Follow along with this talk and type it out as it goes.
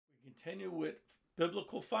continue with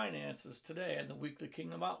biblical finances today and the weekly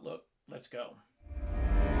Kingdom Outlook. Let's go.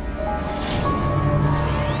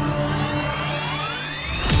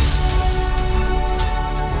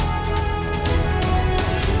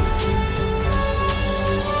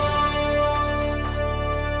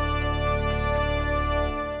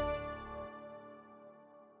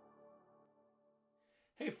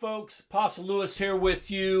 Hey folks, Apostle Lewis here with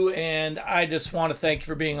you, and I just want to thank you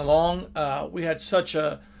for being along. We had such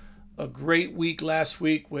a great week last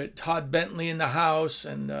week with Todd Bentley in the house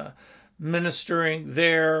and ministering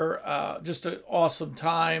there. Just an awesome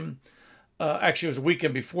time. Actually, it was a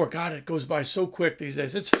weekend before. God, it goes by so quick these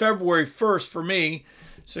days. It's February 1st for me,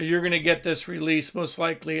 so you're going to get this release most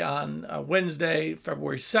likely on Wednesday,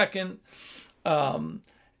 February 2nd.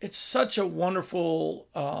 It's such a wonderful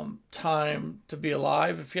time to be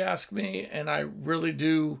alive, if you ask me, and I really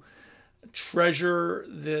do treasure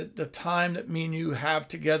the time that me and you have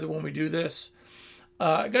together when we do this.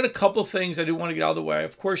 I got a couple things I do want to get out of the way.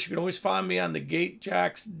 Of course, you can always find me on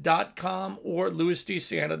thegatejacks.com or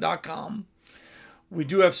lewisdsiena.com. We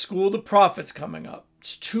do have School of the Prophets coming up.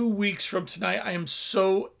 It's 2 weeks from tonight. I am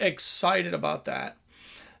so excited about that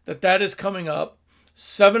is coming up.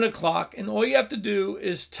 7 o'clock, and all you have to do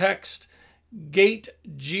is text GATE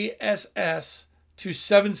GSS to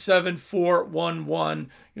 77411.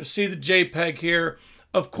 You'll see the JPEG here.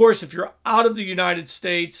 Of course, if you're out of the United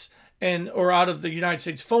States or out of the United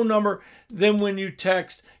States phone number, then when you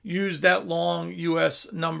text, use that long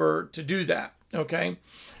US number to do that. Okay.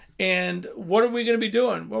 And what are we going to be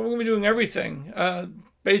doing? Well, we're going to be doing everything,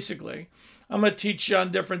 basically. I'm going to teach you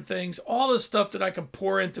on different things. All the stuff that I can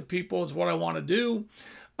pour into people is what I want to do.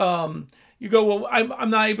 You go, well, I'm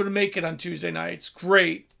not able to make it on Tuesday nights.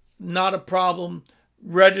 Great. Not a problem.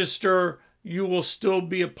 Register. You will still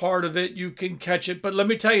be a part of it. You can catch it. But let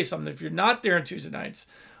me tell you something. If you're not there on Tuesday nights,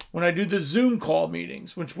 when I do the Zoom call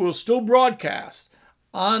meetings, which we'll still broadcast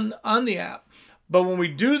on the app, but when we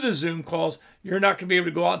do the Zoom calls, you're not going to be able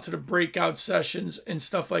to go out to the breakout sessions and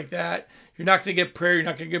stuff like that. You're not going to get prayer. You're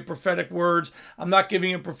not going to get prophetic words. I'm not giving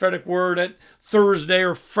you a prophetic word at Thursday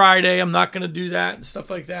or Friday. I'm not going to do that and stuff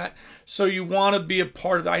like that. So you want to be a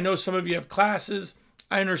part of that. I know some of you have classes.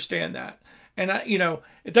 I understand that. And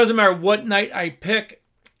it doesn't matter what night I pick.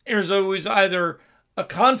 There's always either a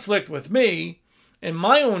conflict with me and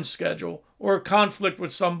my own schedule or a conflict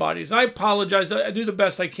with somebody's. I apologize. I do the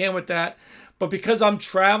best I can with that. But because I'm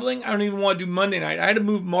traveling, I don't even want to do Monday night. I had to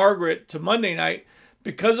move Margaret to Monday night.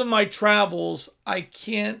 Because of my travels, I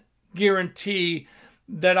can't guarantee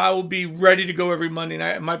that I will be ready to go every Monday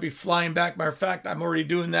night. I might be flying back. Matter of fact, I'm already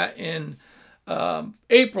doing that in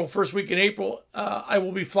April, first week in April. I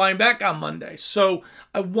will be flying back on Monday. So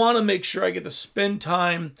I want to make sure I get to spend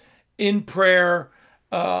time in prayer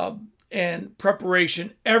and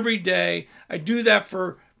preparation every day. I do that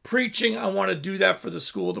for preaching. I want to do that for the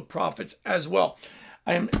School of the Prophets as well.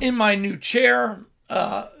 I am in my new chair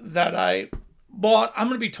that I bought. I'm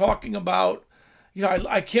going to be talking about,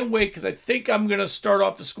 I can't wait because I think I'm going to start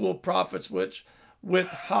off the School of Prophets with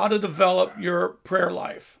how to develop your prayer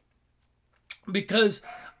life. Because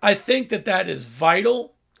I think that is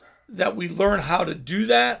vital, that we learn how to do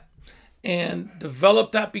that and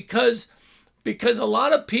develop that because a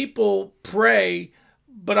lot of people pray,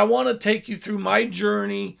 but I want to take you through my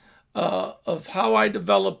journey of how I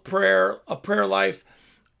develop a prayer life.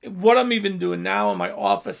 What I'm even doing now in my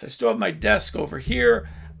office, I still have my desk over here.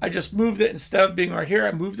 I just moved it. Instead of being right here,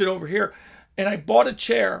 I moved it over here. And I bought a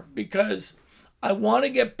chair because I want to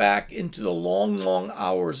get back into the long, long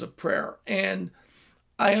hours of prayer. And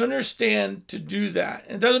I understand to do that.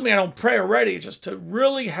 And it doesn't mean I don't pray already, just to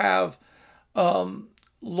really have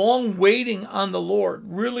long waiting on the Lord,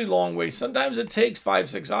 really long wait. Sometimes it takes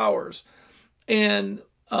 5-6 hours. And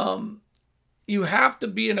you have to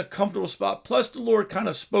be in a comfortable spot. Plus, the Lord kind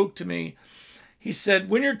of spoke to me. He said,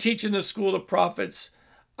 when you're teaching the School of the Prophets,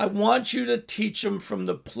 I want you to teach them from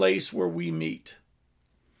the place where we meet.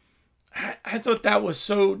 I thought that was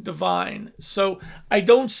so divine. So I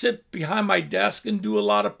don't sit behind my desk and do a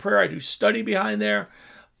lot of prayer. I do study behind there,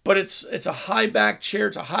 but it's a high back chair.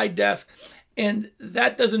 It's a high desk. And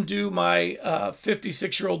that doesn't do my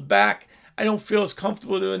 56-year-old back. I don't feel as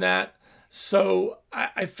comfortable doing that. So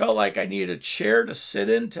I felt like I needed a chair to sit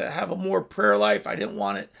in to have a more prayer life. I didn't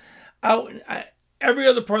want it out. Every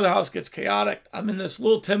other part of the house gets chaotic. I'm in this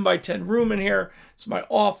little 10 by 10 room in here. It's my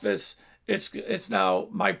office. It's now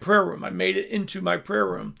my prayer room. I made it into my prayer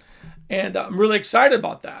room. And I'm really excited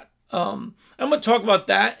about that. I'm going to talk about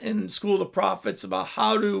that in School of the Prophets, about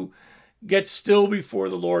how to get still before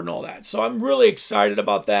the Lord and all that. So I'm really excited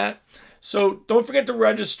about that. So don't forget to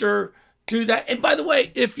register do that. And by the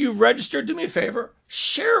way, if you've registered, do me a favor,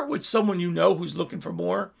 share it with someone you know who's looking for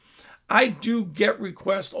more. I do get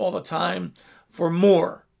requests all the time for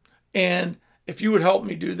more. And if you would help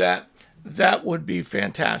me do that, that would be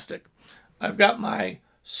fantastic. I've got my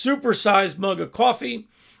supersized mug of coffee.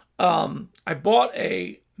 I bought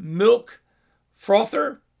a milk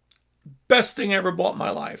frother. Best thing I ever bought in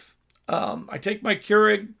my life. I take my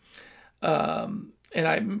Keurig and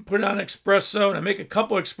I put it on espresso, and I make a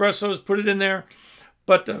couple espressos, put it in there.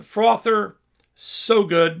 But the frother, so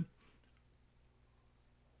good.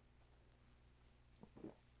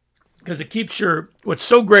 Because it keeps what's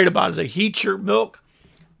so great about it is it heats your milk.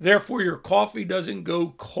 Therefore, your coffee doesn't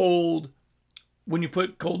go cold when you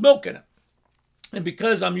put cold milk in it. And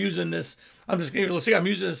because I'm using this, I'm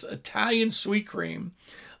using this Italian sweet cream,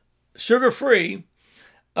 sugar-free,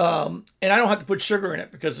 and I don't have to put sugar in it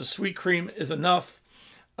because the sweet cream is enough.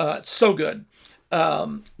 It's so good.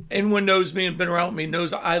 Anyone knows me and been around with me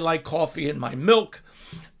knows I like coffee in my milk.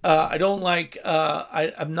 I don't like.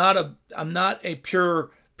 I'm not a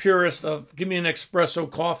purist of give me an espresso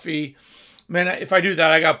coffee. Man, if I do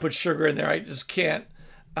that, I got to put sugar in there. I just can't.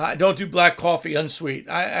 I don't do black coffee unsweet.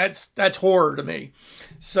 That's horror to me.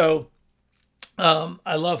 So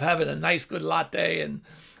I love having a nice good latte,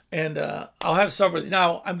 and I'll have several.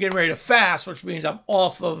 Now I'm getting ready to fast, which means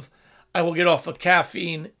I will get off of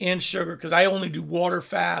caffeine and sugar because I only do water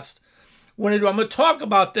fast. I'm going to talk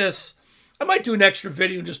about this. I might do an extra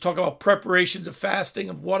video and just talk about preparations of fasting,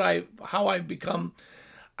 of how I've become.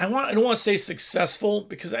 I don't want to say successful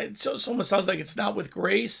because it almost sounds like it's not with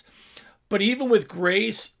grace. But even with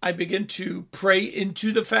grace, I begin to pray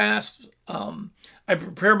into the fast. I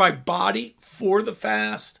prepare my body for the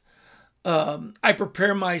fast. I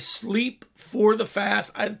prepare my sleep for the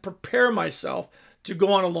fast. I prepare myself to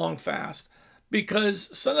go on a long fast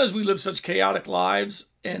because sometimes we live such chaotic lives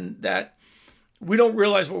and that we don't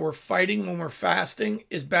realize what we're fighting when we're fasting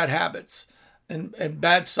is bad habits and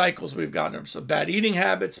bad cycles we've gotten. So bad eating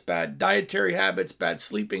habits, bad dietary habits, bad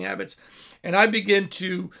sleeping habits. And I begin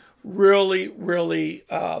to really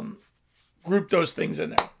group those things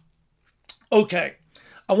in there. Okay.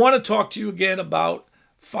 I want to talk to you again about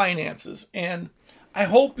finances. And I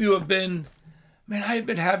hope you have been, I've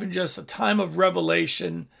been having just a time of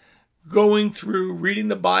revelation, going through, reading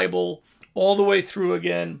the Bible all the way through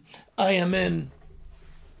again. I'm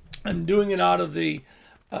doing it out of the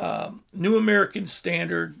New American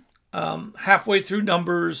Standard, halfway through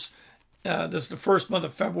Numbers. This is the first month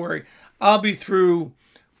of February. I'll be through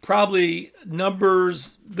probably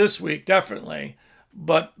Numbers this week, definitely,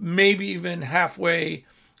 but maybe even halfway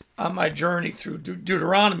on my journey through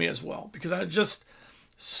Deuteronomy as well, because I just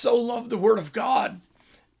so love the Word of God.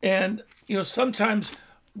 And, sometimes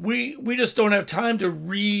we just don't have time to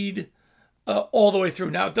read all the way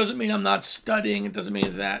through. Now, it doesn't mean I'm not studying. It doesn't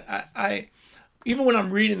mean that I even when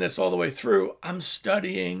I'm reading this all the way through, I'm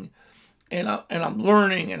studying and I'm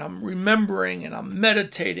learning and I'm remembering and I'm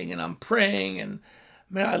meditating and I'm praying. And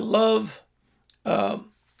I love, I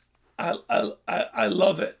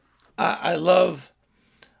love it. I love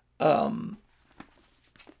when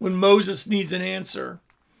Moses needs an answer.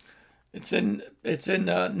 It's in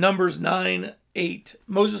Numbers 9:8.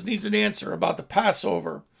 Moses needs an answer about the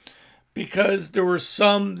Passover because there were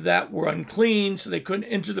some that were unclean, so they couldn't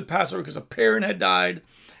enter the Passover because a parent had died.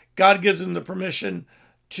 God gives them the permission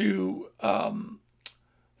to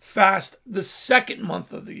fast the second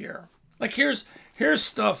month of the year. Like here's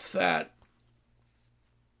stuff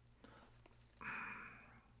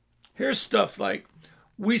like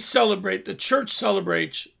we celebrate, the church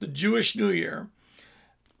celebrates the Jewish New Year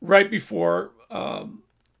right before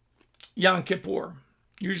Yom Kippur,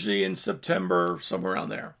 usually in September, somewhere around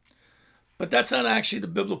there. But that's not actually the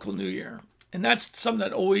biblical New Year. And that's something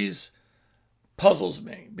that always puzzles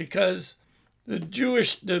me because the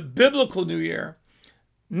biblical New Year,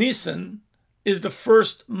 Nisan, is the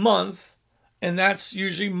first month, and that's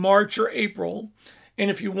usually March or April. And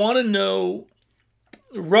if you want to know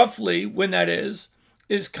roughly when that is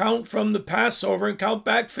count from the Passover and count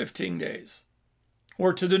back 15 days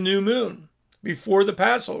or to the new moon before the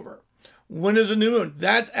Passover. When is the new moon?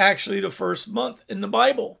 That's actually the first month in the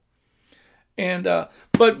Bible. And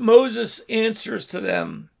but Moses answers to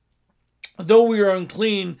them, though we are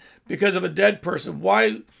unclean because of a dead person,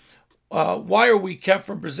 why are we kept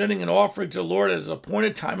from presenting an offering to the Lord at his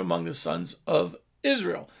appointed time among the sons of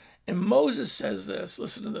Israel? And Moses says this.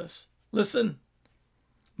 Listen to this. Listen.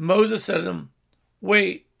 Moses said to them,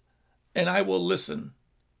 wait, and I will listen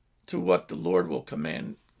to what the Lord will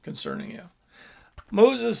command concerning you.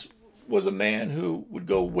 Moses was a man who would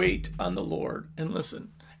go wait on the Lord and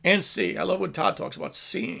listen and see. I love when Todd talks about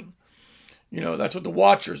seeing. That's what the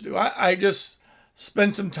watchers do. I just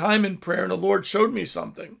spent some time in prayer, and the Lord showed me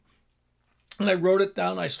something. And I wrote it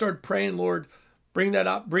down. I started praying, Lord, bring that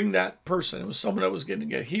up, bring that person. It was someone that was going to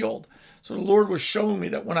get healed. So the Lord was showing me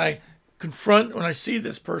that when I see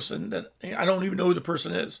this person that I don't even know who the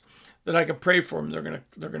person is, that I can pray for them.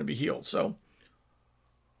 They're gonna be healed. So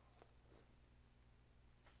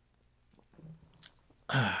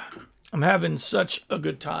I'm having such a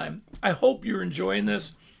good time. I hope you're enjoying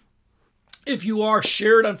this. If you are,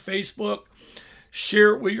 share it on Facebook,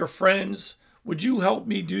 share it with your friends. Would you help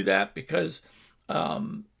me do that? Because,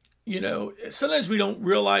 sometimes we don't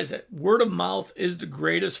realize that word of mouth is the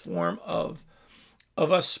greatest form of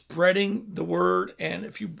us spreading the word. And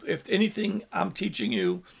if anything I'm teaching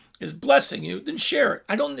you is blessing you, then share it.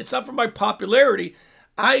 It's not for my popularity.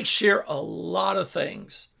 I share a lot of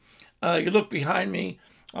things. You look behind me.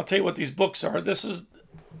 I'll tell you what these books are. This is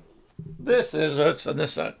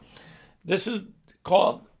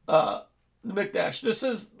called the Mikdash. This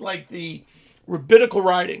is like the rabbinical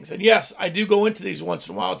writings. And yes, I do go into these once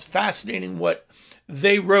in a while. It's fascinating what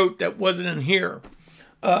they wrote that wasn't in here.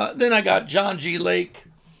 Then I got John G. Lake.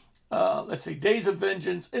 Days of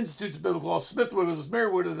Vengeance, Institutes of Biblical Law, Smith Wigglesworth,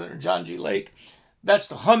 Meriwether, and John G. Lake. That's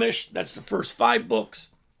the Chumash. That's the first 5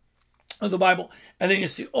 books of the Bible. And then you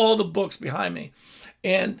see all the books behind me.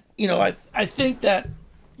 And, I think that,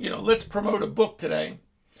 let's promote a book today.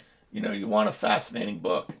 You want a fascinating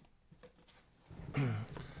book.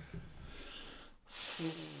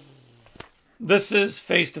 This is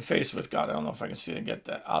Face to Face with God. I don't know if I can see it, get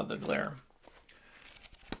that out of the glare.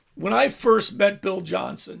 When I first met Bill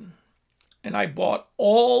Johnson, and I bought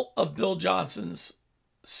all of Bill Johnson's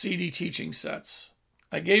CD teaching sets,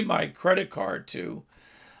 I gave my credit card to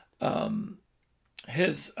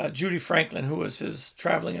his Judy Franklin, who was his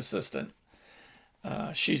traveling assistant.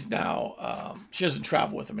 She's now, she doesn't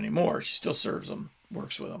travel with him anymore. She still serves him,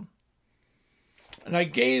 works with him. And I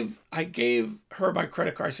gave her my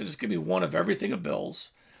credit card. I said, just give me one of everything of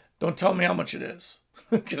Bill's. Don't tell me how much it is,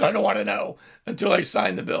 because I don't want to know until I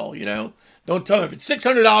sign the bill, Don't tell me if it's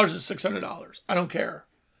 $600, it's $600. I don't care.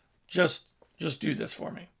 Just do this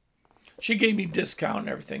for me. She gave me discount and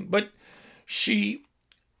everything, but she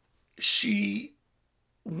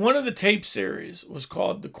one of the tape series was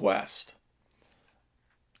called The Quest.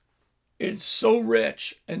 It's so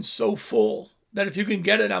rich and so full that if you can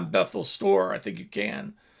get it on Bethel Store, I think you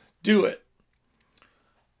can, do it.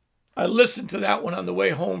 I listened to that one on the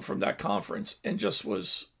way home from that conference and just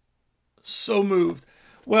was so moved.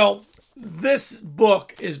 Well, this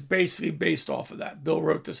book is basically based off of that. Bill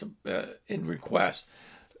wrote this in request.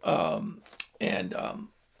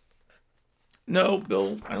 No,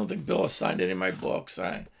 Bill, I don't think Bill has signed any of my books.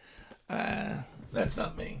 That's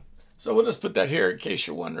not me. So we'll just put that here in case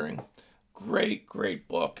you're wondering. Great, great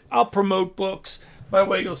book. I'll promote books. By the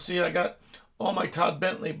way, you'll see I got all my Todd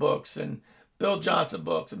Bentley books and Bill Johnson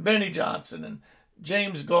books and Benny Johnson and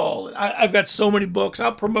James Gall. I've got so many books.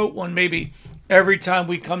 I'll promote one maybe every time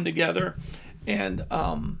we come together, and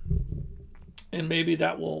maybe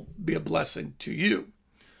that will be a blessing to you.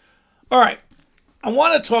 All right. I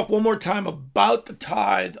want to talk one more time about the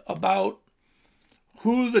tithe, about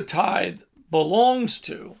who the tithe belongs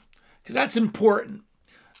to, because that's important.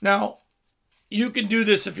 Now, you can do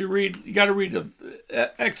this if you got to read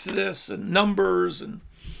the Exodus and Numbers. And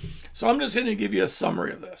so I'm just going to give you a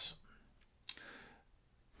summary of this.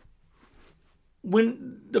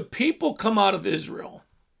 When the people come out of Israel,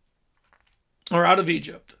 or out of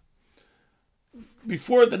Egypt,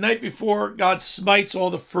 the night before, God smites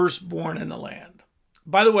all the firstborn in the land.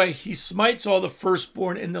 By the way, he smites all the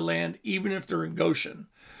firstborn in the land, even if they're in Goshen.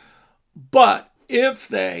 But if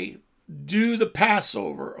they do the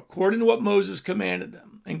Passover according to what Moses commanded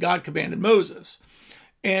them, and God commanded Moses,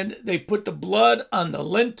 and they put the blood on the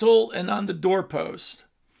lintel and on the doorpost,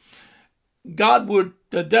 the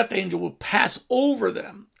death angel will pass over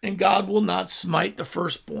them, and God will not smite the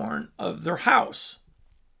firstborn of their house.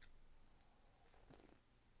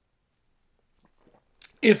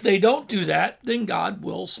 If they don't do that, then God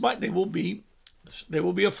will smite. They will be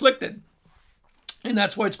afflicted. And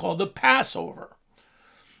that's why it's called the Passover.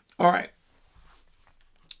 All right.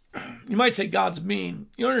 You might say God's mean.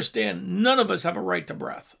 You understand, none of us have a right to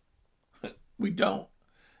breath. We don't.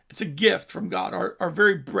 It's a gift from God. Our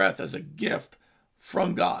very breath is a gift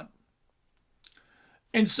from God.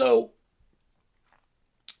 And so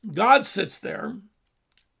God sits there,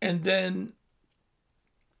 and then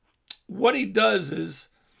what he does is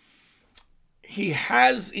he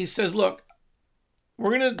says, look,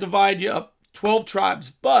 we're going to divide you up 12 tribes,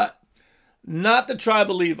 but not the tribe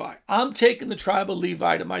of Levi. I'm taking the tribe of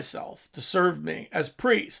Levi to myself to serve me as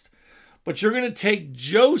priest. But you're going to take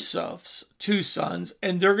Joseph's 2 sons,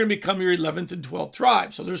 and they're going to become your 11th and 12th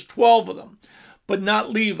tribe. So there's 12 of them, but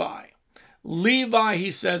not Levi. Levi,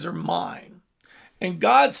 he says, are mine. And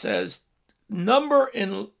God says, number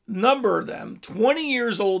them 20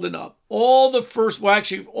 years old and up, all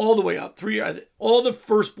the way up, all the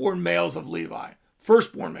firstborn males of Levi,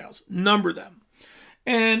 firstborn males, number them.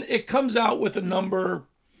 And it comes out with a number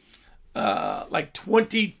like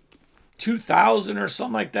 22,000 or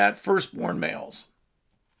something like that, firstborn males.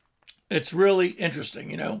 It's really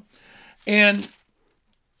interesting,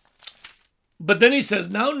 But then he says,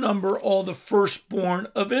 now number all the firstborn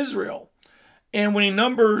of Israel. And when he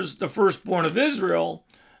numbers the firstborn of Israel,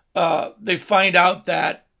 they find out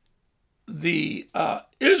that the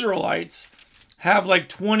Israelites have like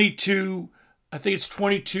 22, I think it's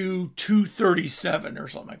 22,237 or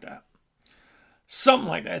something like that. Something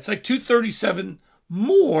like that. It's like 237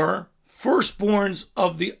 more firstborns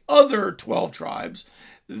of the other 12 tribes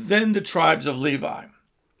than the tribes of Levi,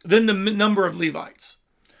 than the number of Levites.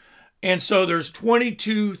 And so there's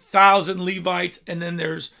 22,000 Levites, and then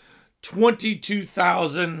there's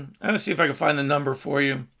 22,000. Let's see if I can find the number for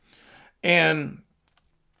you. And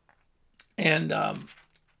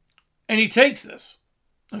he takes this.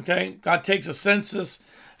 Okay, God takes a census,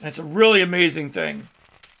 and it's a really amazing thing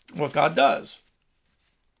what God does.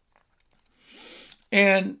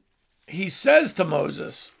 And he says to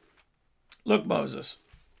Moses, look, Moses,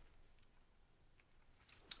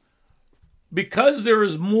 because there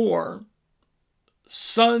is more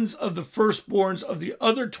sons of the firstborns of the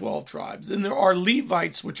other 12 tribes than there are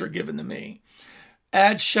Levites which are given to me,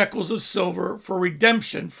 add shekels of silver for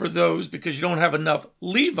redemption for those, because you don't have enough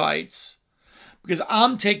Levites, because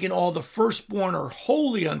I'm taking all the firstborn are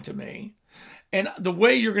holy unto me. And the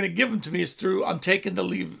way you're going to give them to me is through, I'm taking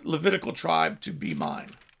the Levitical tribe to be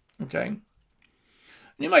mine. Okay? And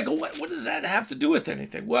you might go, what does that have to do with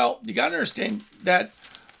anything? Well, you got to understand that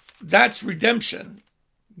that's redemption.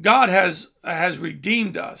 God has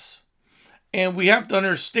redeemed us. And we have to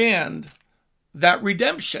understand that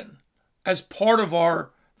redemption as part of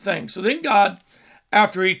our thing. So then God,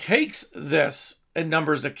 after he takes this and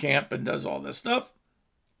numbers the camp and does all this stuff,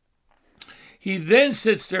 he then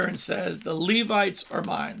sits there and says, the Levites are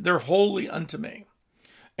mine. They're holy unto me.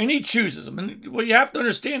 And he chooses them. And what you have to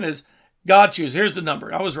understand is God chooses. Here's the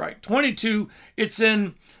number. I was right. 22. It's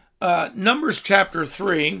in Numbers chapter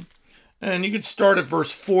 3. And you could start at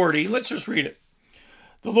verse 40. Let's just read it.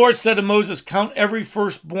 The Lord said to Moses, count every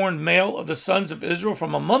firstborn male of the sons of Israel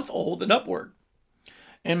from a month old and upward,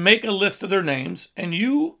 and make a list of their names, and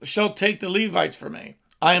you shall take the Levites for me.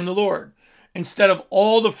 I am the Lord. Instead of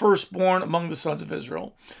all the firstborn among the sons of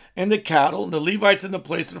Israel, and the cattle, and the Levites in the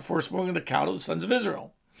place of the firstborn and the cattle of the sons of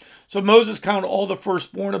Israel. So Moses counted all the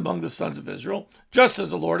firstborn among the sons of Israel, just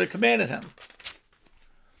as the Lord had commanded him.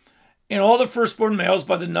 And all the firstborn males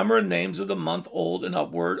by the number of names of the month old and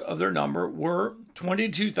upward of their number were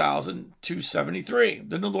 22,273.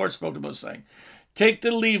 Then the Lord spoke to Moses, saying, take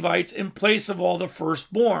the Levites in place of all the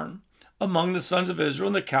firstborn among the sons of Israel,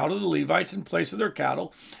 and the cattle of the Levites in place of their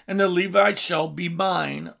cattle, and the Levites shall be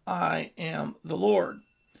mine. I am the Lord.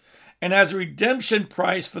 And as a redemption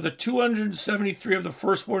price for the 273 of the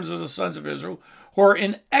firstborns of the sons of Israel, who are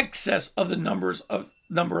in excess of the number of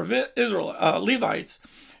Levites,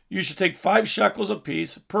 you shall take 5 shekels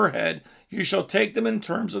apiece per head. You shall take them in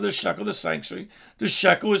terms of the shekel of the sanctuary. The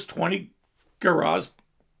shekel is 20 gerahs.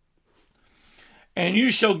 And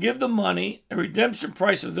you shall give the money, a redemption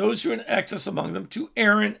price of those who are in excess among them, to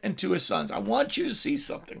Aaron and to his sons. I want you to see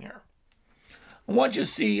something here. I want you to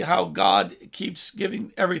see how God keeps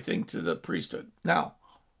giving everything to the priesthood. Now,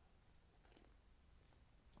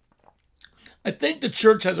 I think the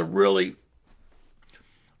church has a really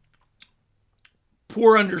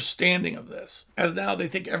poor understanding of this, as now they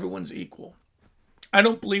think everyone's equal. I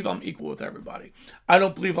don't believe I'm equal with everybody. I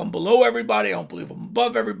don't believe I'm below everybody. I don't believe I'm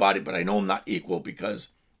above everybody, but I know I'm not equal,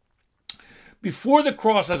 because before the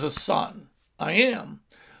cross as a son, I am.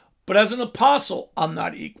 But as an apostle, I'm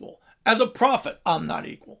not equal. As a prophet, I'm not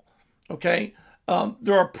equal. Okay?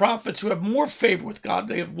 There are prophets who have more favor with God.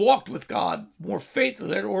 They have walked with God more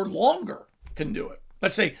faithfully, or longer can do it.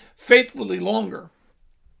 Let's say faithfully longer.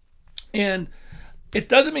 And it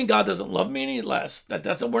doesn't mean God doesn't love me any less.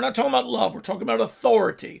 We're not talking about love. We're talking about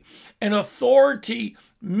authority. And authority,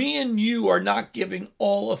 me and you are not giving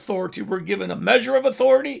all authority. We're given a measure of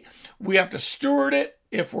authority. We have to steward it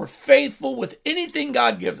if we're faithful with anything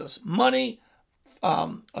God gives us. Money,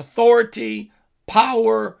 authority,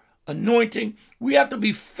 power, anointing. We have to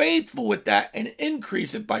be faithful with that and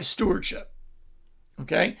increase it by stewardship.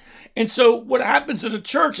 Okay? And so what happens in the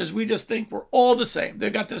church is we just think we're all the same.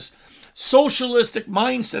 They've got this socialistic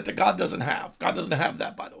mindset that God doesn't have. God doesn't have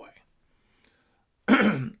that, by the way.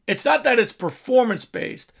 It's not that it's performance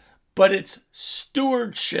based, but it's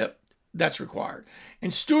stewardship that's required.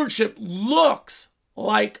 And stewardship looks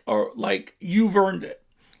like you've earned it.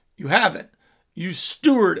 You haven't. You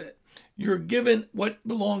steward it. You're given what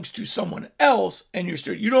belongs to someone else, and you're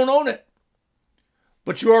steward. You don't own it,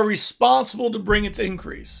 but you are responsible to bring its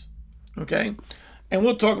increase. Okay? And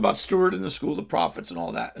we'll talk about steward in the school of the prophets and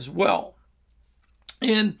all that as well.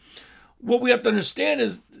 And what we have to understand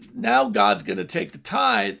is now God's going to take the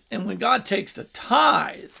tithe, and when God takes the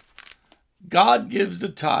tithe, God gives the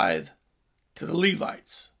tithe to the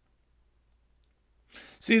Levites.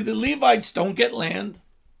 See, the Levites don't get land.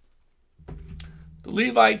 The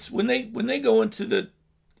Levites, when they go into the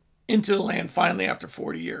land finally after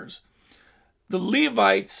 40 years, the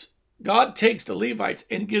Levites, God takes the Levites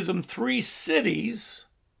and gives them 3 cities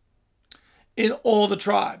in all the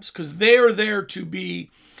tribes, because they are there to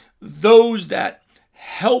be those that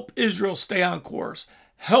help Israel stay on course,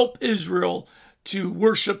 help Israel to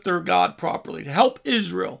worship their God properly, to help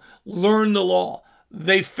Israel learn the law.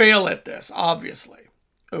 They fail at this, obviously.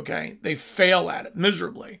 Okay, they fail at it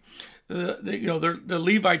miserably. The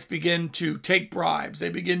Levites begin to take bribes. They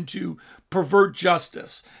begin to pervert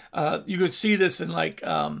justice. You could see this in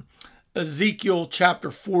Ezekiel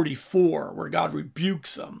chapter 44, where God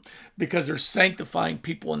rebukes them because they're sanctifying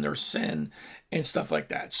people in their sin and stuff like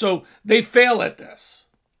that. So they fail at this.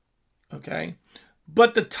 Okay,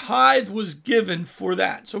 but the tithe was given for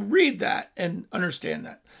that. So read that and understand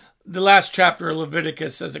that. The last chapter of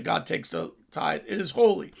Leviticus says that God takes the tithe. It is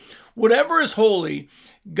holy. Whatever is holy,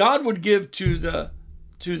 God would give to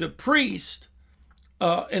the priest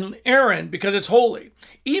and Aaron, because it's holy.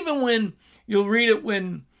 Even when you'll read it,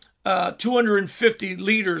 when 250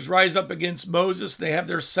 leaders rise up against Moses, they have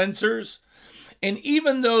their censers, and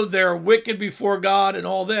even though they're wicked before God and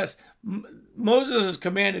all this, Moses is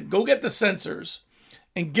commanded, go get the censers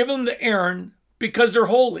and give them to Aaron, because they're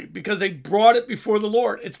holy, because they brought it before the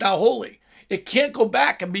Lord. It's now holy. It can't go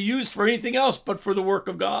back and be used for anything else but for the work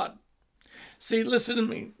of God. See, listen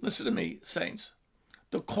to me, saints.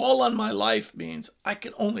 The call on my life means I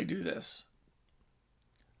can only do this.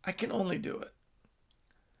 I can only do it.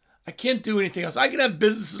 I can't do anything else. I can have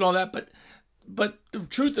business and all that, but the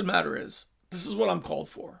truth of the matter is, this is what I'm called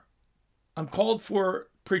for. I'm called for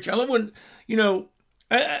preaching. I love when,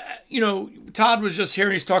 Todd was just here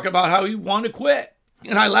and he's talking about how he wanted to quit.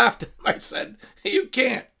 And I laughed at him. I said, hey, you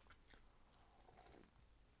can't.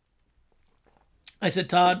 I said,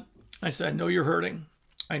 Todd, I know you're hurting.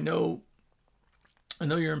 I know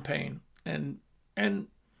you're in pain, and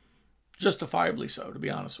justifiably so, to be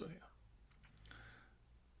honest with you.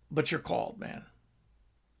 But you're called, man.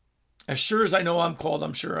 As sure as I know I'm called,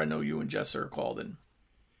 I'm sure I know you and Jess are called, and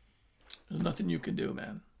there's nothing you can do,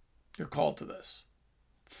 man. You're called to this.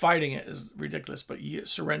 Fighting it is ridiculous, but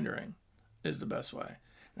surrendering is the best way.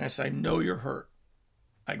 And I say, I know you're hurt.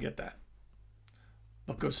 I get that.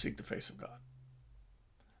 But go seek the face of God.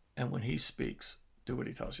 And when he speaks, do what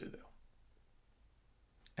he tells you to do.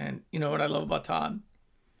 And you know what I love about Todd?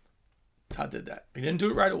 Todd did that. He didn't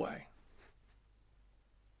do it right away.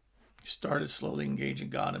 He started slowly engaging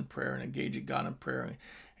God in prayer and engaging God in prayer.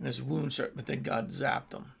 And his wounds started, but then God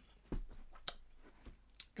zapped him.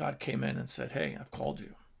 God came in and said, hey, I've called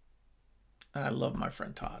you. And I love my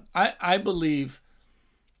friend Todd. I believe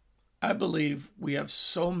we have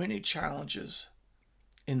so many challenges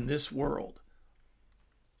in this world.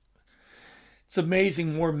 It's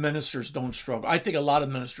amazing more ministers don't struggle. I think a lot of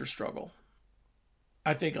ministers struggle.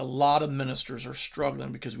 I think a lot of ministers are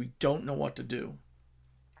struggling because we don't know what to do.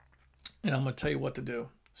 And I'm going to tell you what to do.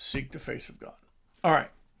 Seek the face of God. All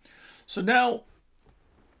right. So now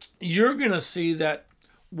you're going to see that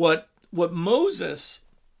what Moses,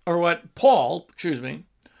 or what Paul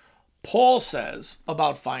says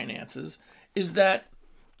about finances is that,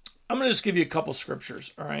 I'm going to just give you a couple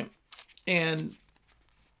scriptures, all right? And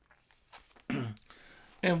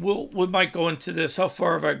we might go into this. How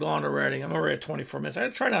far have I gone already? I'm already at 24 minutes. I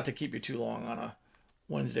try not to keep you too long on a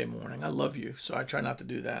Wednesday morning. I love you, so I try not to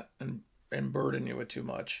do that and burden you with too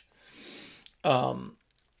much.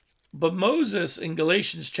 But Moses in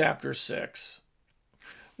Galatians chapter 6,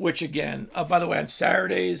 which again, by the way, on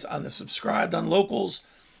Saturdays on the Subscribed on Locals,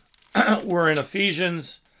 we're in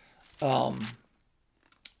Ephesians. I'm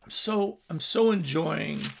so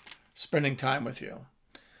enjoying spending time with you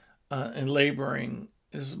and laboring.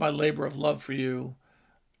 This is my labor of love for you.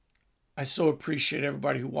 I so appreciate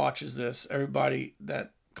everybody who watches this, everybody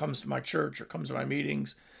that comes to my church or comes to my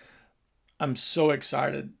meetings. I'm so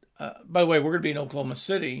excited. By the way, we're going to be in Oklahoma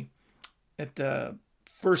City at the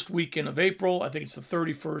first weekend of April. I think it's the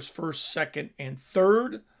 31st, 1st, 2nd, and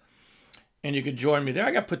 3rd. And you can join me there.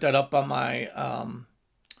 I got to put that up on my,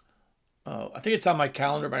 I think it's on my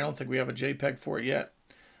calendar, but I don't think we have a JPEG for it yet.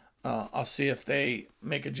 I'll see if they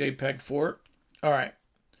make a JPEG for it. All right.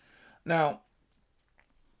 Now,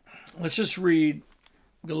 let's just read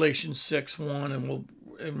Galatians 6:1, and we'll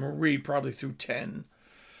read probably through 10,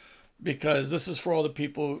 because this is for all the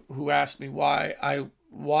people who ask me why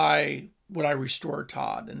would I restore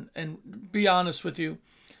Todd. And be honest with you,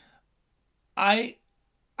 I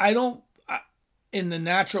don't. In the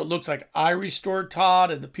natural, it looks like I restored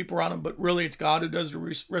Todd and the people around him, but really it's God who does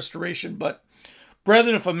the restoration. But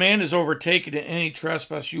brethren, if a man is overtaken in any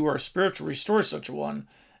trespass, you are spiritual, restore such a one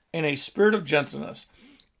in a spirit of gentleness,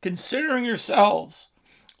 considering yourselves,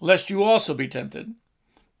 lest you also be tempted.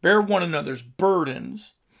 Bear one another's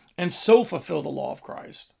burdens, and so fulfill the law of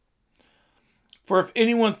Christ. For if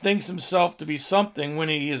anyone thinks himself to be something when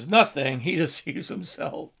he is nothing, he deceives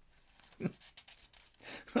himself.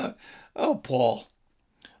 Oh, Paul.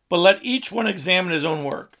 But let each one examine his own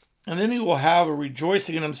work, and then he will have a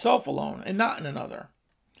rejoicing in himself alone, and not in another.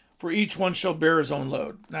 For each one shall bear his own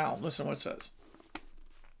load. Now, listen what it says.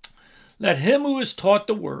 Let him who is taught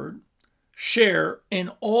the word share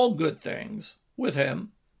in all good things with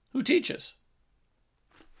him who teaches.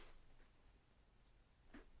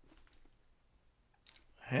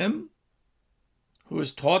 Him who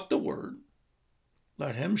is taught the word,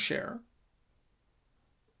 let him share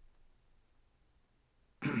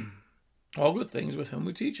all good things with him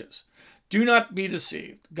who teaches. Do not be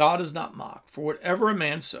deceived. God is not mocked. For whatever a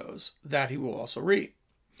man sows, that he will also reap.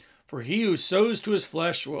 For he who sows to his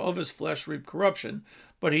flesh will of his flesh reap corruption,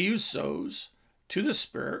 but he who sows to the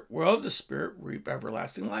Spirit will of the Spirit reap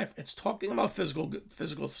everlasting life. It's talking about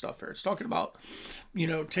physical stuff here. It's talking about,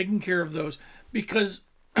 taking care of those. Because,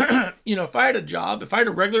 if I had a job, if I had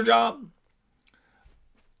a regular job,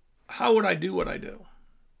 how would I do what I do?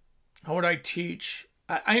 How would I teach?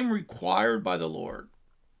 I am required by the Lord,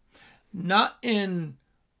 not in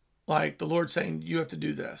like the Lord saying you have to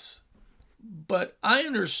do this, but I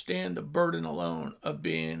understand the burden alone of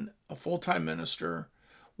being a full-time minister,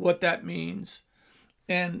 what that means.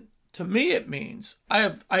 And to me, it means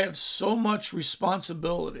I have so much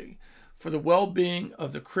responsibility for the well-being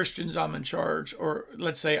of the Christians I'm in charge, or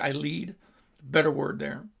let's say I lead, better word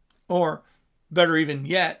there, or better even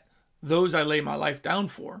yet, those I lay my life down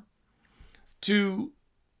for, to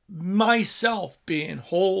myself being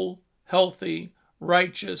whole, healthy,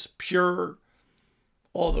 righteous, pure,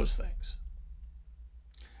 all those things.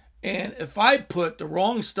 And if I put the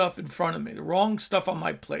wrong stuff in front of me, the wrong stuff on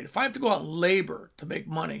my plate, if I have to go out and labor to make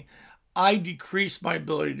money, I decrease my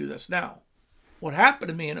ability to do this. Now, what happened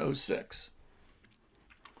to me in 2006?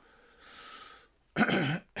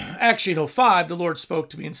 Actually, in 2005, the Lord spoke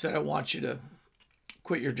to me and said, I want you to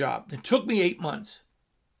quit your job. It took me 8 months.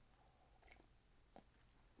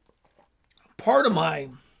 Part of my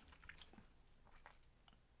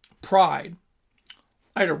pride,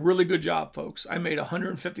 I had a really good job, folks. I made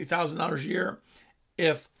 $150,000 a year.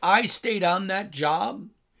 If I stayed on that job,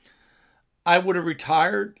 I would have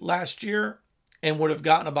retired last year and would have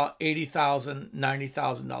gotten about $80,000,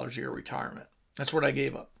 $90,000 a year retirement. That's what I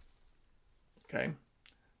gave up. Okay?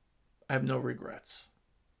 I have no regrets.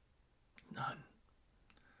 None.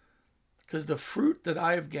 Because the fruit that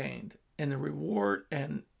I have gained and the reward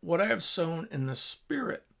and what I have sown in the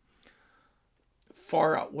Spirit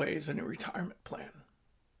far outweighs any retirement plan.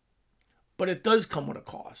 But it does come with a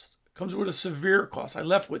cost. It comes with a severe cost. I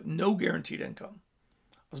left with no guaranteed income.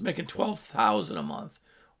 I was making $12,000 a month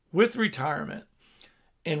with retirement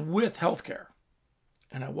and with health care.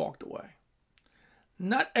 And I walked away.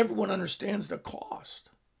 Not everyone understands the cost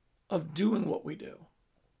of doing what we do.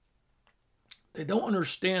 They don't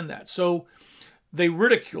understand that. So they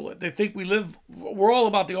ridicule it. They think we're all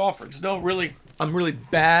about the offerings. No, really, I'm really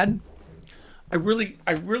bad. I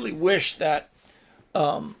really wish that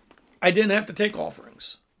I didn't have to take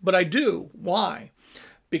offerings. But I do. Why?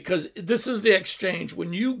 Because this is the exchange.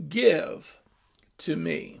 When you give to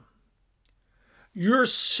me, you're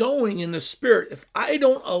sowing in the Spirit. If I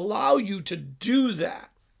don't allow you to do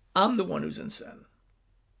that, I'm the one who's in sin.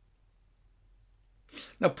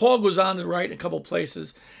 Now, Paul goes on to write in a couple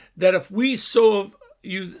places that if we sow of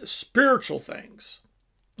you spiritual things,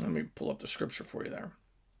 let me pull up the scripture for you there.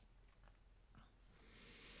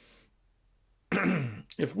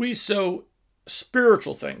 If we sow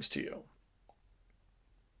spiritual things to you,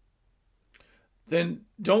 then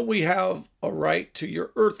don't we have a right to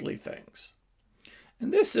your earthly things?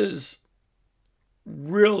 And this is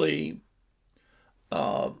really,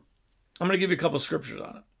 I'm going to give you a couple of scriptures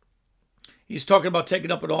on it. He's talking about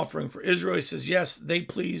taking up an offering for Israel. He says, yes, they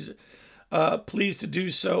please to do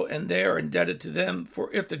so, and they are indebted to them.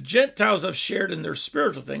 For if the Gentiles have shared in their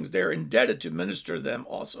spiritual things, they are indebted to minister to them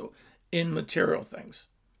also in material things.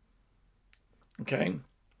 Okay?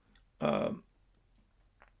 And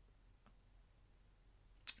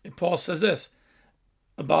Paul says this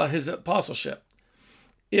about his apostleship.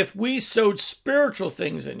 If we sowed spiritual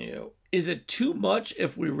things in you, is it too much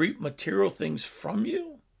if we reap material things from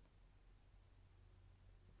you?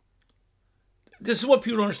 This is what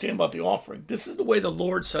people don't understand about the offering. This is the way the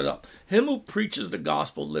Lord set up. Him who preaches the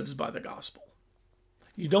gospel lives by the gospel.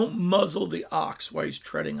 You don't muzzle the ox while he's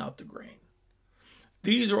treading out the grain.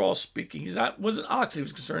 These are all speaking. Wasn't ox he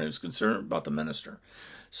was concerned. He was concerned about the minister.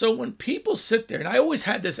 So when people sit there, and I always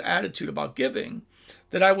had this attitude about giving,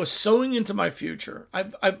 that I was sowing into my future.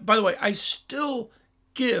 By the way, I still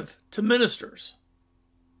give to ministers.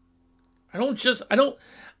 I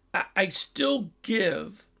still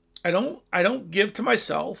give. I don't give to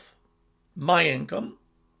myself, my income.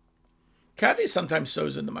 Kathy sometimes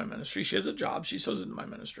sows into my ministry. She has a job. She sows into my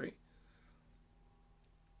ministry.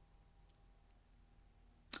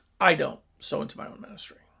 I don't sow into my own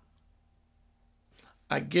ministry.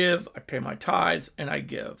 I give, I pay my tithes, and I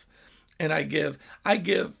give. And I give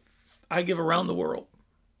around the world.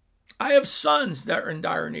 I have sons that are in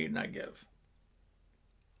dire need, and I give.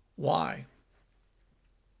 Why?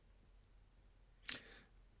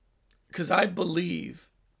 Because I believe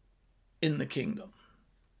in the kingdom.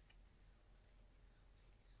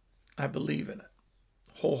 I believe in it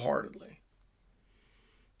wholeheartedly.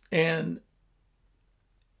 And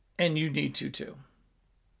you need to too.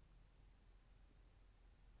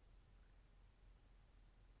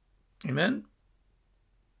 Amen?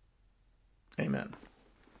 Amen.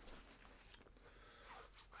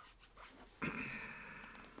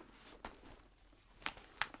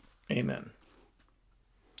 Amen.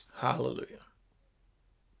 Hallelujah.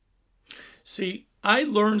 See, I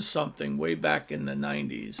learned something way back in the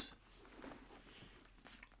 90s.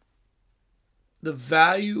 The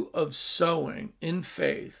value of sowing in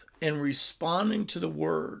faith and responding to the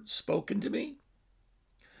word spoken to me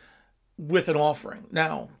with an offering.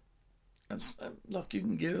 Now, look, you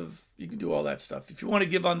can give, you can do all that stuff. If you want to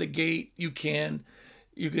give on the gate, you can.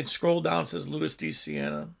 You can scroll down, it says Louis D.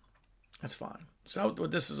 Siena. That's fine. That's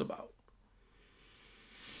what this is about.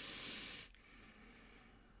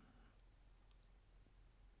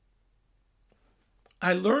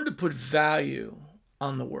 I learned to put value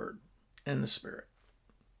on the word and the spirit.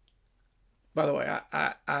 By the way,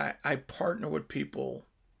 I partner with people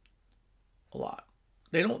a lot.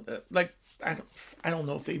 They don't like. I don't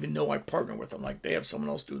know if they even know I partner with them. Like they have someone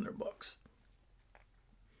else doing their books.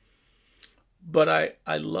 But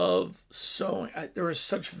I love sowing. There is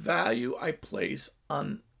such value I place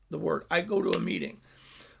on the word. I go to a meeting,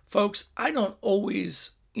 folks. I don't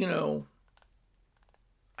always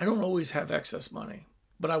have excess money,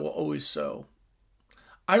 but I will always sow.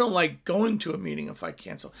 I don't like going to a meeting if I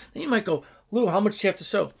cancel. Then you might go, Lou, how much do you have to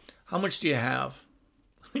sow? How much do you have?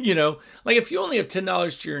 Like if you only have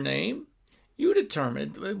 $10 to your name, you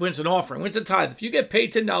determine when it's an offering, when it's a tithe. If you get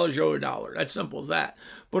paid $10, you owe $1. That's simple as that.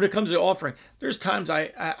 But when it comes to offering, there's times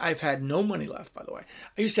I've had no money left, by the way.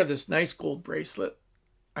 I used to have this nice gold bracelet.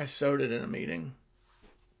 I sewed it in a meeting.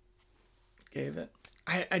 Gave it.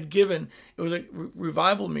 I'd given, it was like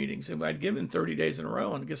revival meetings, and I'd given 30 days in a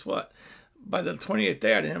row, and guess what? By the 28th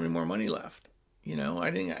day, I didn't have any more money left.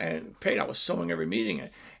 I paid. I was sowing every meeting,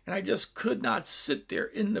 and I just could not sit there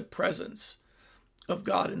in the presence of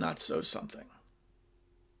God and not sow something.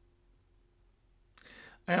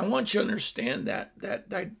 And I want you to understand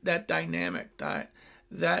that dynamic,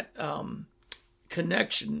 that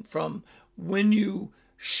connection from when you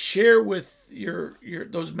share with your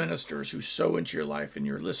those ministers who sow into your life and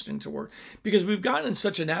you're listening to word, because we've gotten in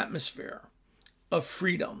such an atmosphere of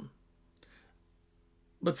freedom.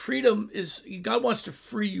 But freedom is, God wants to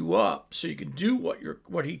free you up so you can do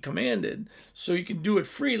what He commanded, so you can do it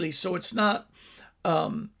freely, so it's not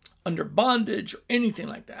under bondage or anything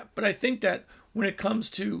like that. But I think that when it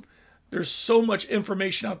comes to, there's so much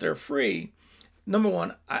information out there free. Number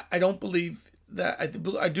one, I don't believe that.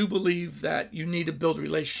 I do believe that you need to build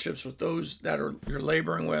relationships with those that you're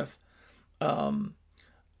laboring with. I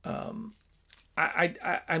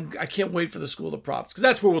can't wait for the School of the Prophets, because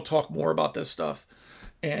that's where we'll talk more about this stuff.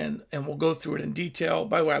 And we'll go through it in detail.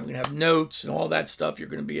 By the way, I'm going to have notes and all that stuff. You're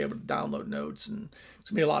going to be able to download notes, and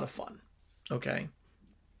it's going to be a lot of fun. Okay?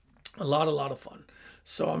 A lot of fun.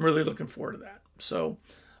 So I'm really looking forward to that. So,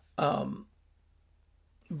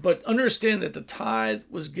 but understand that the tithe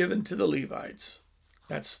was given to the Levites.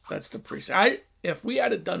 That's the priest. if we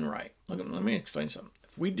had it done right, let me explain something.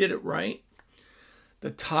 If we did it right, the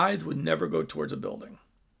tithe would never go towards a building.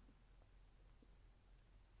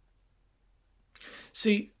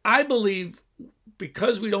 See, I believe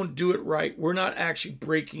because we don't do it right, we're not actually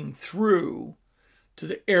breaking through to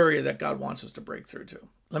the area that God wants us to break through to.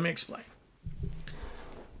 Let me explain.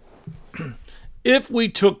 If we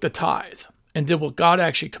took the tithe and did what God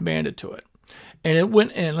actually commanded to it, and it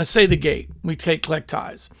went in, let's say the gate, we collect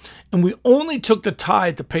tithes, and we only took the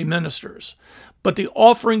tithe to pay ministers, but the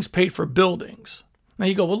offerings paid for buildings. Now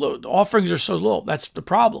you go, well, look, the offerings are so low. That's the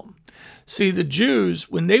problem. See, the Jews,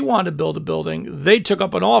 when they wanted to build a building, they took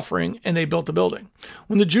up an offering and they built a building.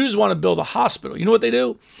 When the Jews want to build a hospital, you know what they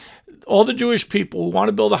do? All the Jewish people who want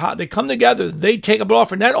to build a hospital, they come together, they take up an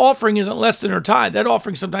offering. That offering isn't less than their tithe. That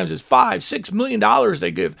offering sometimes is $5-6 million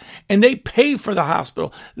they give, and they pay for the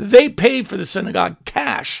hospital. They pay for the synagogue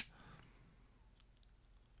cash.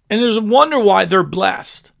 And there's a wonder why they're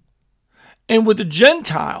blessed. And with the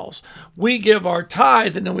Gentiles, we give our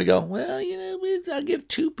tithe, and then we go, well, I'll give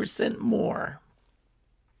 2% more.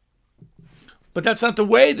 But that's not the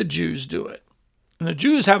way the Jews do it. And the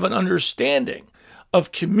Jews have an understanding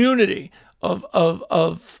of community, of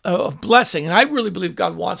blessing. And I really believe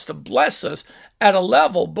God wants to bless us at a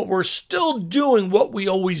level, but we're still doing what we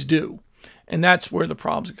always do. And that's where the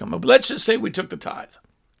problems come up. But let's just say we took the tithe.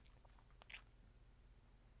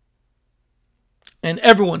 And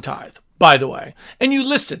everyone tithe, by the way. And you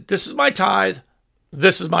listed, this is my tithe,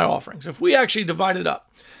 this is my offerings. If we actually divide it up,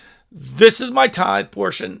 this is my tithe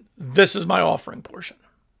portion, this is my offering portion.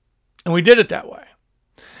 And we did it that way.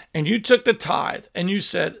 And you took the tithe and you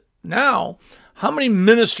said, now, how many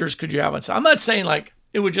ministers could you have on staff? I'm not saying like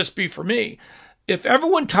it would just be for me. If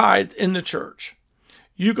everyone tithed in the church,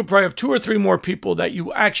 you could probably have 2 or 3 more people that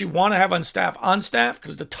you actually want to have on staff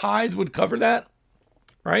because the tithe would cover that,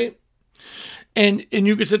 right? And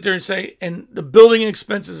you could sit there and say, and the building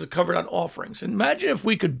expenses are covered on offerings. And imagine if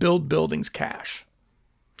we could build buildings cash.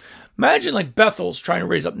 Imagine like Bethel's trying to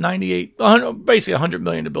raise up basically $100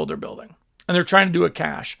 million to build their building. And they're trying to do it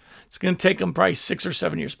cash. It's going to take them probably 6 or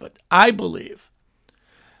 7 years. But I believe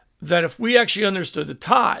that if we actually understood the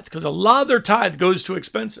tithe, because a lot of their tithe goes to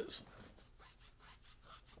expenses.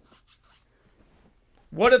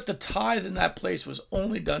 What if the tithe in that place was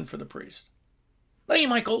only done for the priest? Now you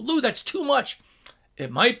might go, Lou, that's too much.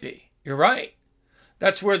 It might be. You're right.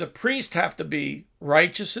 That's where the priests have to be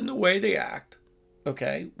righteous in the way they act,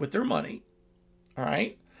 okay, with their money, all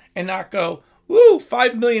right, and not go, woo,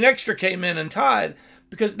 5 million extra came in and tithe,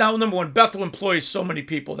 because now, number one, Bethel employs so many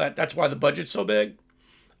people that's why the budget's so big,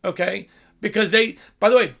 okay, because by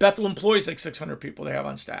the way, Bethel employs like 600 people they have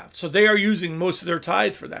on staff, so they are using most of their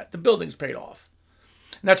tithe for that. The building's paid off.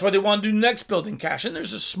 And that's why they want to do next building cash. And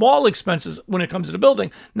there's a small expenses when it comes to the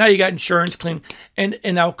building. Now you got insurance claim, and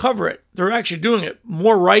they'll cover it. They're actually doing it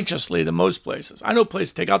more righteously than most places. I know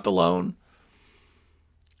places take out the loan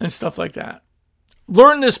and stuff like that.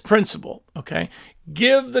 Learn this principle, okay?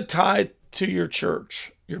 Give the tithe to your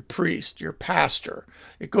church, your priest, your pastor.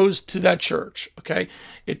 It goes to that church, okay?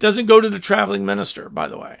 It doesn't go to the traveling minister, by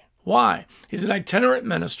the way. Why? He's an itinerant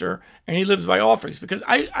minister and he lives by offerings. Because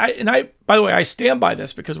by the way, I stand by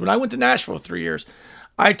this because when I went to Nashville 3 years,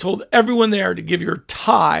 I told everyone there to give your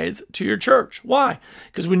tithe to your church. Why?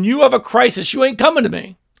 Because when you have a crisis, you ain't coming to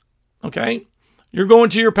me. Okay? You're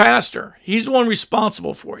going to your pastor. He's the one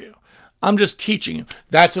responsible for you. I'm just teaching you.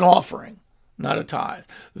 That's an offering, not a tithe.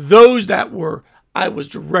 Those that I was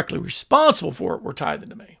directly responsible for were tithing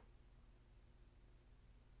to me.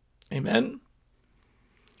 Amen?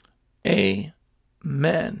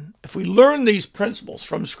 Amen. If we learn these principles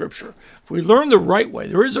from Scripture, if we learn the right way,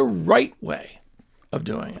 there is a right way of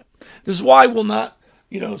doing it. This is why we'll not,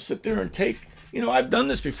 sit there and take, I've done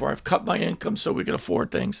this before. I've cut my income so we can afford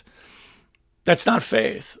things. That's not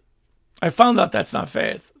faith. I found out that's not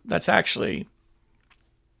faith. It's actually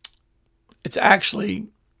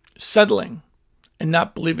settling and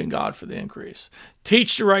not believing God for the increase.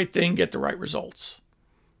 Teach the right thing, get the right results.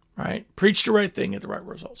 Right? Preach the right thing, get the right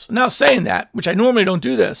results. Now, saying that, which I normally don't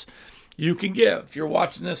do this, you can give. If you're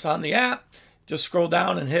watching this on the app, just scroll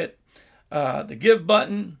down and hit the give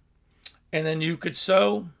button, and then you could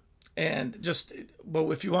sow. And but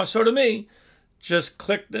if you want to sow to me, just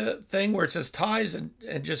click the thing where it says tithes and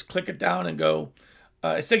just click it down and go.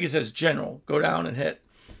 I think it says general. Go down and hit.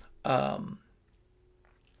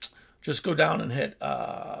 Just go down and hit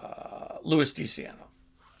Louis D. Siena.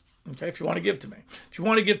 Okay, if you want to give to me. If you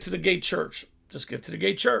want to give to the Gate Church, just give to the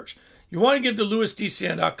Gate Church. You want to give to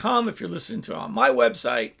louisdcn.com if you're listening to it on my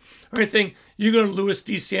website or anything, you go to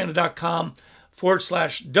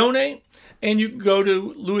louisdcn.com/donate. And you can go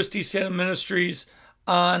to Louis D. Siena Ministries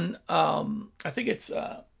on, I think it's,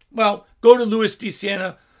 go to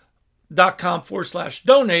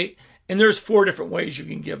louisdsiena.com/donate. And there's 4 different ways you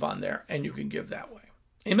can give on there, and you can give that way.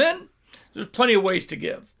 Amen? There's plenty of ways to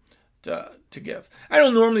give. To give. I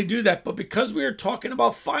don't normally do that, but because we are talking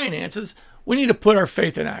about finances, we need to put our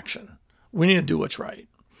faith in action. We need to do what's right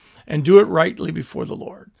and do it rightly before the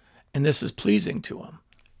Lord. And this is pleasing to him,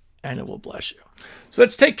 and it will bless you. So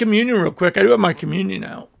let's take communion real quick. I do have my communion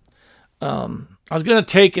out. I was going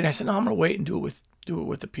to take it. I said, no, I'm going to wait and do it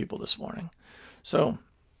with the people this morning. So,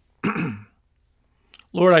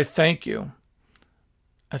 Lord, I thank you.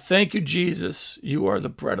 I thank you, Jesus. You are the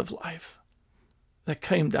bread of life that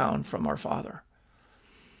came down from our Father.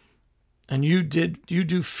 And you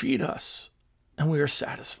do feed us, and we are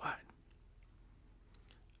satisfied.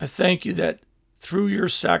 I thank you that through your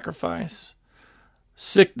sacrifice,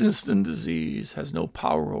 sickness and disease has no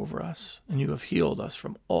power over us, and you have healed us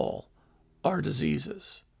from all our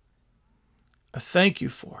diseases. I thank you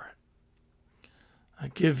for it. I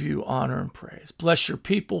give you honor and praise. Bless your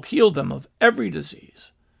people. Heal them of every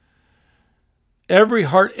disease, every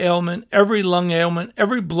heart ailment, every lung ailment,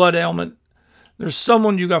 every blood ailment. There's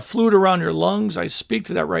someone, you got fluid around your lungs. I speak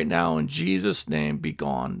to that right now in Jesus' name. Be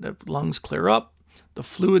gone. The lungs clear up. The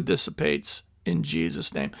fluid dissipates in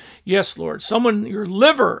Jesus' name. Yes, Lord. Someone, your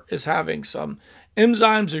liver is having some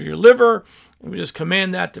enzymes of your liver. And we just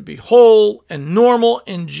command that to be whole and normal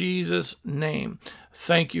in Jesus' name.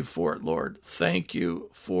 Thank you for it, Lord. Thank you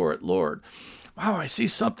for it, Lord. Wow, I see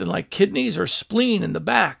something like kidneys or spleen in the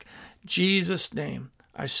back. Jesus' name,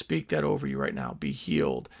 I speak that over you right now. Be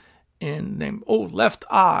healed in the name. Oh, left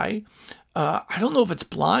eye. I don't know if it's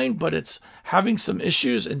blind, but it's having some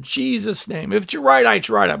issues in Jesus' name. If it's your right eye, it's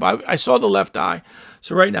your right eye. But I saw the left eye.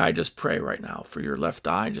 So right now, I just pray right now for your left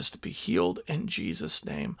eye just to be healed in Jesus'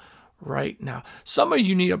 name right now. Some of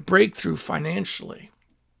you need a breakthrough financially.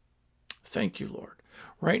 Thank you, Lord.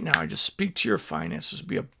 Right now, I just speak to your finances.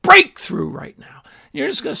 Be a breakthrough right now. You're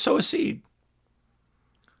just going to sow a seed.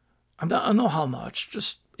 I don't know how much,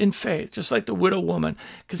 just in faith, just like the widow woman,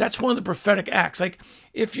 because that's one of the prophetic acts. Like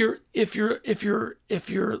if you're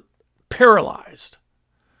paralyzed,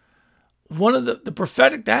 one of the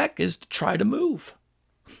prophetic act is to try to move.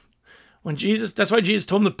 That's why Jesus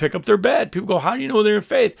told them to pick up their bed. People go, how do you know they're in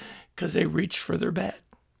faith? Because they reach for their bed.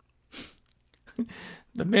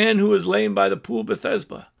 The man who was laying by the pool of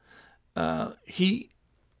Bethesda, he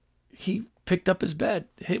picked up his bed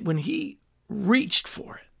when he reached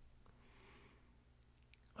for it.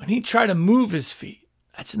 When he tried to move his feet,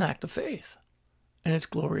 that's an act of faith. And it's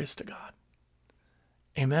glorious to God.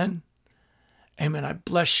 Amen. Amen. I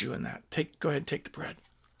bless you in that. Go ahead and take the bread.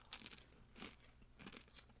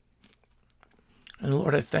 And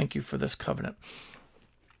Lord, I thank you for this covenant.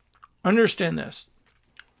 Understand this.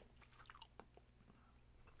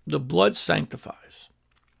 The blood sanctifies.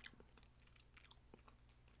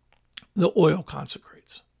 The oil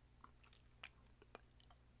consecrates.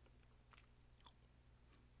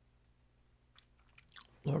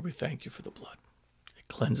 Lord, we thank you for the blood. It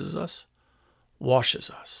cleanses us,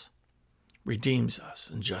 washes us, redeems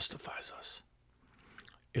us, and justifies us.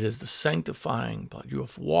 It is the sanctifying blood. You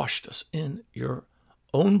have washed us in your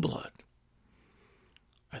own blood.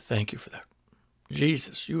 I thank you for that.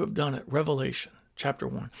 Jesus, you have done it. Revelation chapter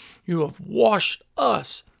 1. You have washed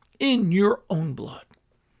us in your own blood.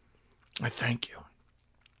 I thank you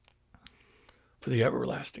for the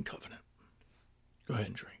everlasting covenant. Go ahead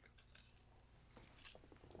and drink.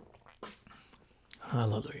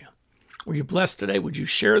 Hallelujah. Were you blessed today? Would you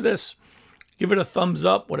share this? Give it a thumbs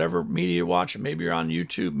up, whatever media you're watching. Maybe you're on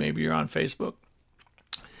YouTube. Maybe you're on Facebook.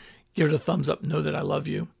 Give it a thumbs up. Know that I love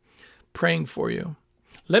you. Praying for you.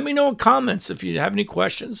 Let me know in comments if you have any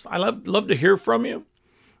questions. I love to hear from you.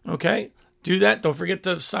 Okay? Do that. Don't forget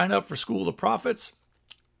to sign up for School of the Prophets.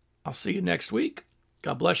 I'll see you next week.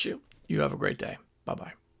 God bless you. You have a great day.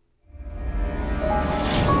 Bye-bye.